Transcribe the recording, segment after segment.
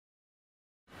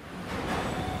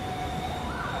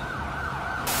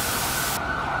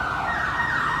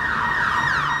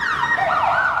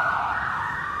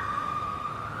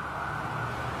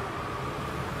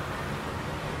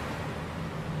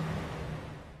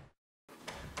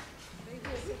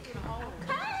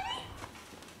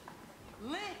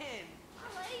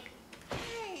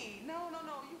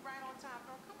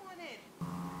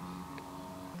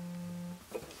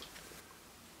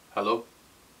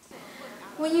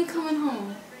When you coming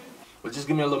home? Well, just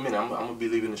give me a little minute. I'm gonna be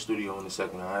leaving the studio in a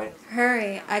second, alright?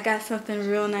 Hurry, I got something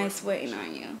real nice waiting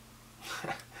on you.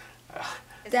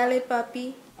 Dale,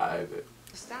 papi. Alright, babe.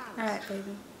 Alright,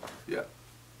 baby. Yeah.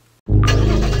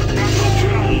 Message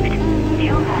saved.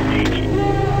 New message.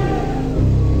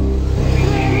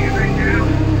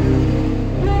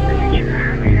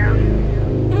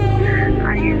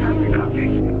 Are you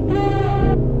subscribing?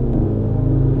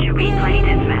 To replay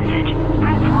this message,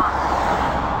 press 1.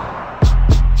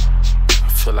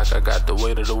 I feel like I got the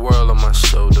weight of the world on my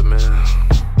shoulder, man.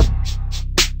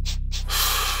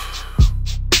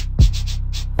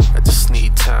 I just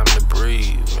need time to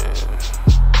breathe, man.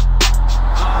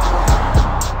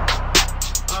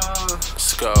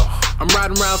 Let's go. I'm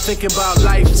riding around thinking about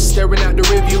life, staring out the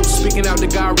review, speaking out to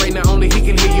God right now, only He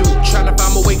can hear you. Trying to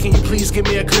find my way, can you please give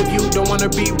me a clip view? Don't wanna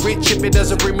be rich if it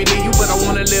doesn't bring me near you, but I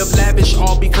wanna live lavish,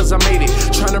 all because I made it.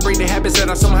 Trying to break the habits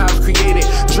that I somehow have created.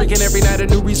 Drinking every night, a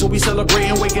new reason we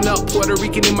celebrating. Waking up, Puerto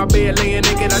Rican in my bed, laying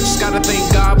naked. I just gotta thank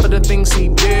God for the things He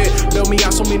did. Bailed me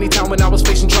out so many times when I was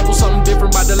facing trouble. Something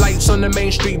different by the lights on the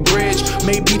Main Street Bridge.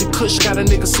 Maybe the kush got a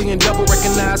nigga seeing double.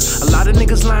 Recognize a lot of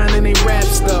niggas lying in they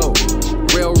raps though.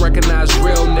 Real recognize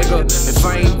real, nigga. If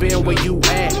I ain't been where you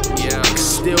at, yeah, I can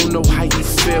still know how you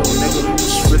feel, nigga.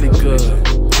 It's really good.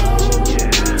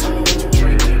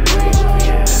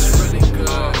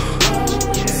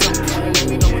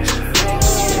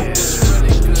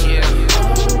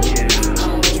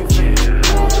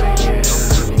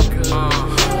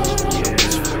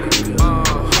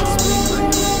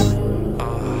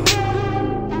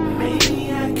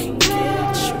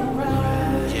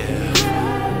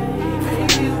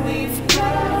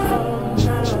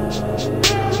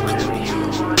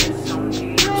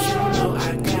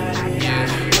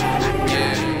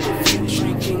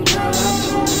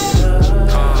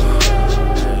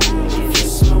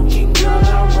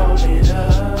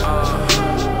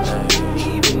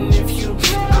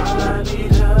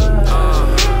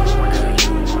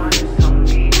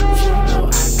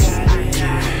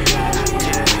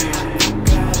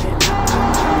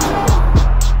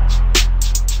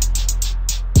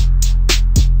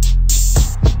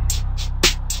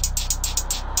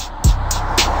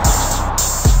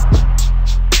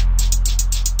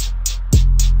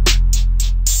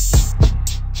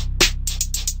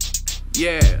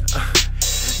 Yeah.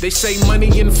 They say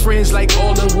money and friends like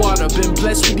oil and water. Been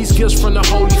blessed with these gifts from the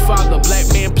Holy Father. Black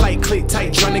man plight, click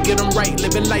tight, trying to get them right.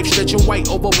 Living life stretching white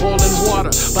over boiling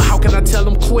water. But how can I tell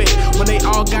them quit when they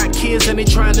all got kids and they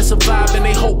trying to survive and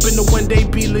they hoping to one day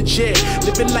be legit?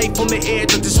 Living life on the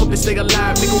edge, I just hope they stay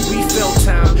alive. Nigga, we felt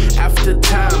time after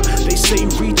time. They say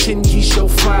reaching ye shall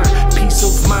find peace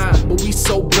of mind, but we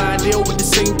so blind. Deal with the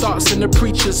same thoughts in the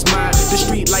preacher's mind. The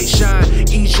street light shine,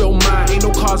 ease your mind. Ain't no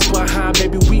cause behind,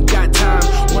 baby, we got time.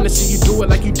 Wanna see you do it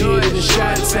like you did in the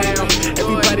Chi-Town.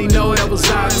 Everybody know that was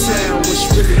our town.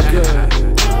 It's really good.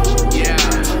 Yeah.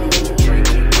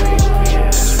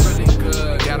 It's really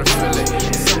good. Gotta feel it.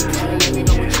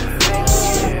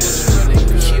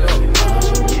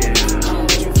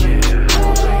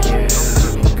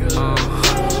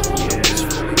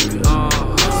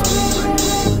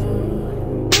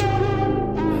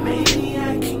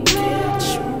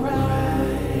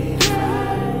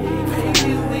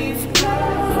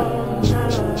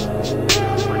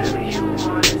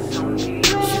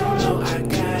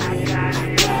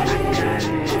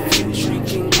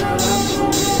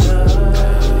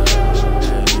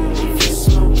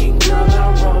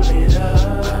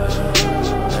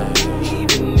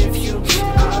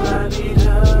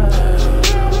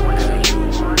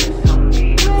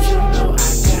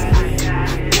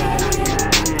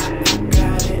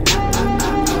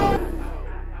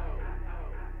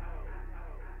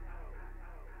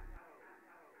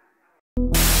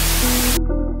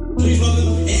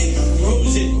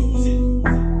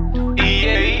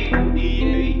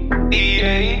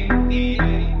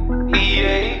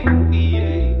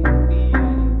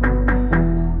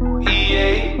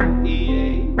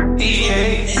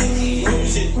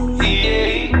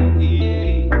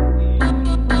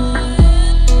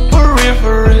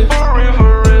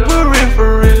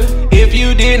 If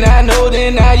you did not know,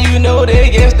 then now you know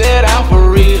that yes, that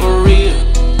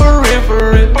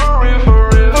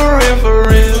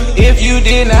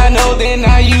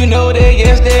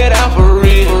I'm for real.